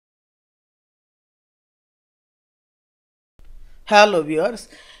Hello viewers,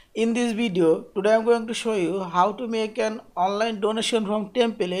 in this video today I am going to show you how to make an online donation from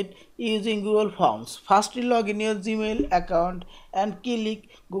template using Google Forms. Firstly log in your Gmail account and click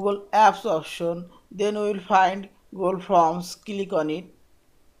Google Apps option, then we will find Google Forms, click on it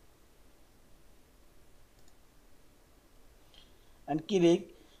and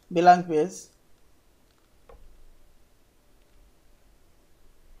click blank page.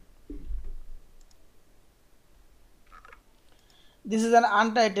 This is an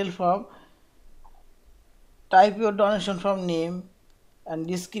untitled form. Type your donation from name and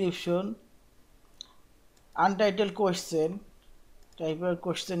description, untitled question, type your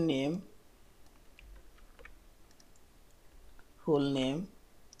question name, full name.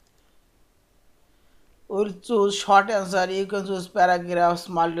 We'll choose short answer. You can choose paragraphs,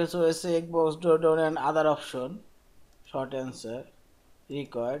 multiple choice, checkbox, drop down, and other option. Short answer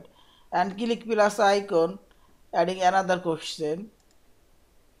required. And click plus icon, adding another question.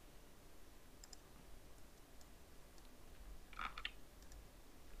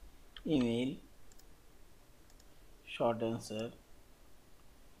 Email, short answer,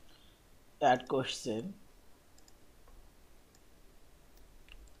 add question,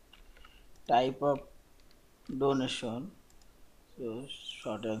 type of donation, so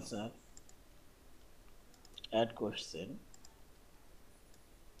short answer, add question.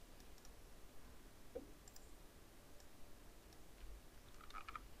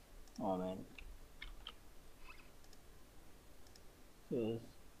 Moment. So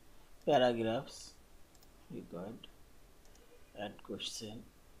paragraphs required, add question,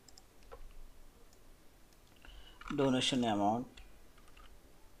 donation amount,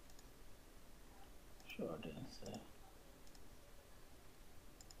 short answer,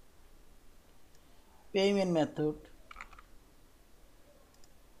 payment method,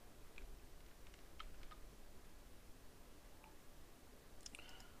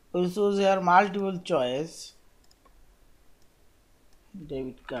 we choose here multiple choice,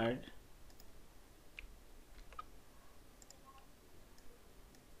 debit card,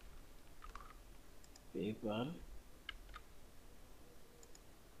 PayPal,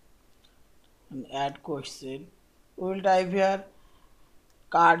 and add question. We will type here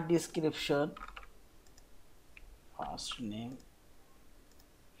card description, first name,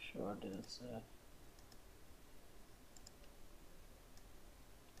 short answer,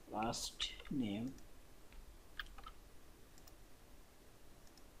 last name,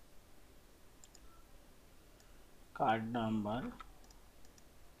 card number,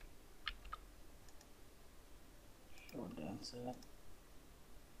 short answer,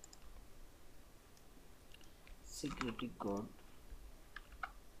 security code,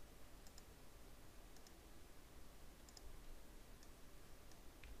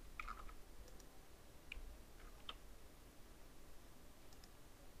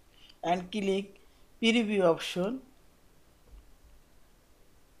 and click preview option.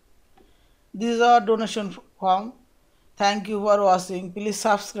 This is our donation form. Thank you for watching. Please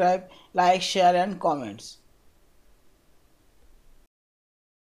subscribe, like, share and comments.